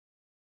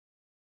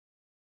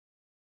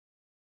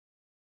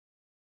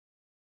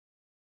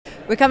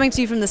We're coming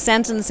to you from the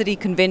Sandton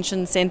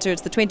Convention Centre.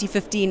 It's the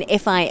 2015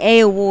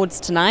 FIA Awards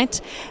tonight,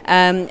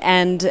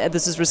 and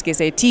this is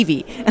RISKSA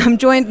TV. I'm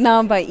joined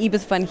now by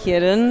Ebeth van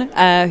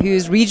Heerden,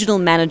 who's Regional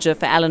Manager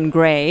for Allan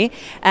Gray.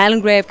 Allan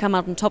Gray have come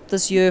out on top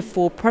this year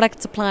for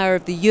Product Supplier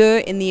of the Year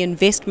in the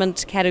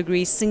investment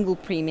category Single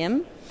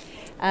Premium.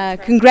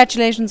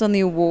 Congratulations on the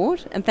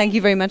award, and thank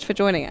you very much for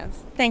joining us.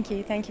 Thank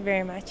you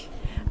very much.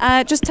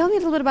 Just tell me a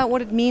little bit about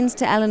what it means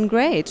to Allan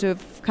Gray to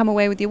have come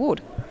away with the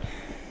award.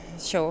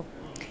 Sure.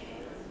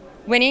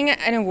 Winning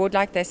an award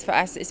like this for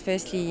us is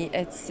firstly,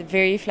 it's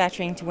very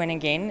flattering to win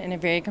again in a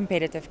very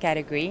competitive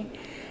category.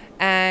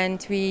 And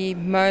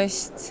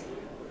first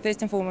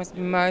and foremost,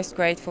 most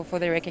grateful for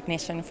the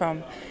recognition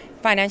from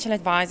financial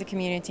advisor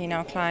community and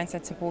our clients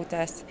that support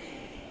us.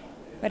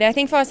 But I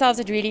think for ourselves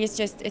it really is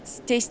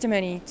it's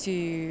testimony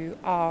to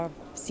our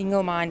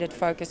single-minded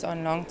focus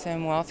on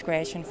long-term wealth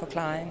creation for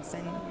clients,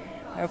 and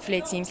hopefully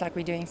it seems like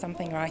we're doing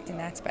something right in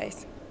that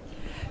space.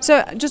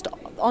 So just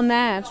on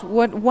that,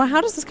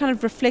 how does this kind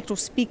of reflect or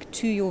speak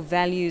to your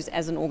values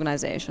as an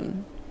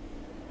organisation?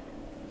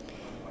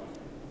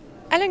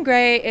 Allan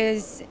Gray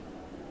is,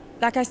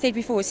 like I said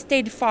before,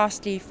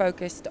 steadfastly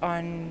focused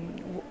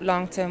on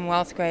long-term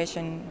wealth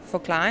creation for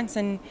clients,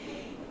 and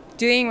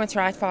doing what's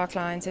right for our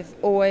clients have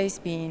always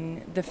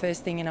been the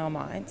first thing in our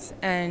minds.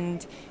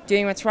 And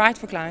doing what's right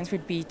for clients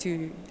would be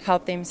to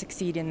help them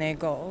succeed in their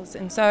goals.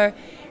 And so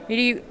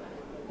really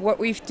what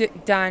we've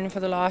done for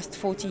the last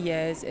 40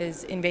 years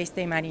is invest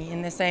their money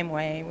in the same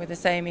way, with the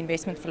same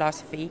investment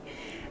philosophy.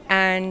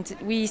 And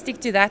we stick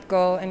to that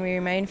goal and we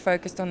remain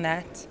focused on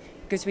that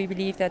because we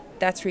believe that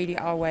that's really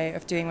our way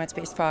of doing what's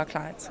best for our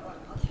clients.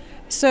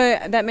 So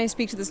that may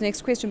speak to this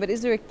next question, but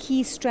is there a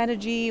key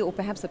strategy or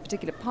perhaps a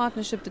particular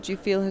partnership that you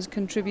feel has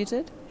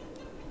contributed?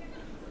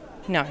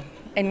 No.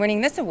 In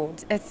winning this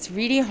award, it's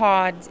really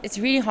hard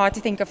to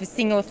think of a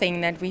single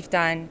thing that we've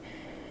done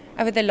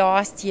over the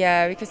last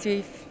year, because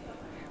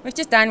we've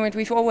just done what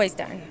we've always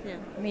done. Yeah.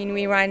 I mean,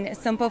 we run a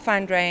simple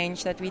fund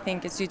range that we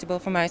think is suitable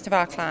for most of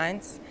our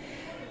clients.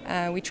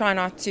 We try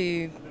not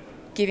to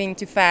give in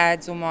to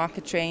fads or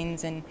market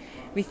trends, and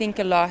we think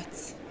a lot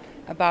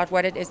about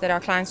what it is that our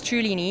clients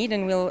truly need,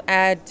 and we'll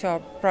add to our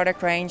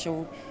product range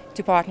or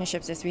to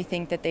partnerships as we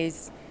think that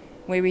there's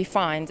where we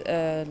find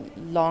a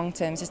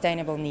long-term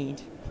sustainable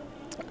need.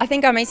 I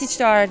think our message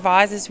to our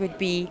advisors would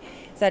be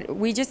that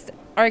we just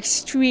are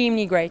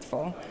extremely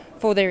grateful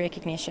for their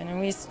recognition, and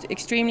we're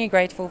extremely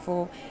grateful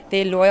for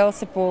their loyal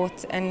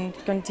support and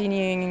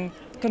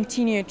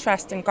continued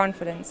trust and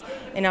confidence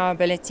in our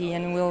ability,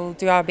 and we'll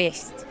do our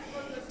best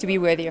to be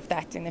worthy of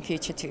that in the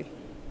future too.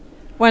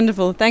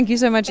 Wonderful. Thank you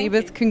so much,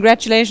 Ebeth.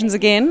 Congratulations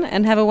again,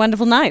 and have a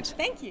wonderful night.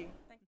 Thank you.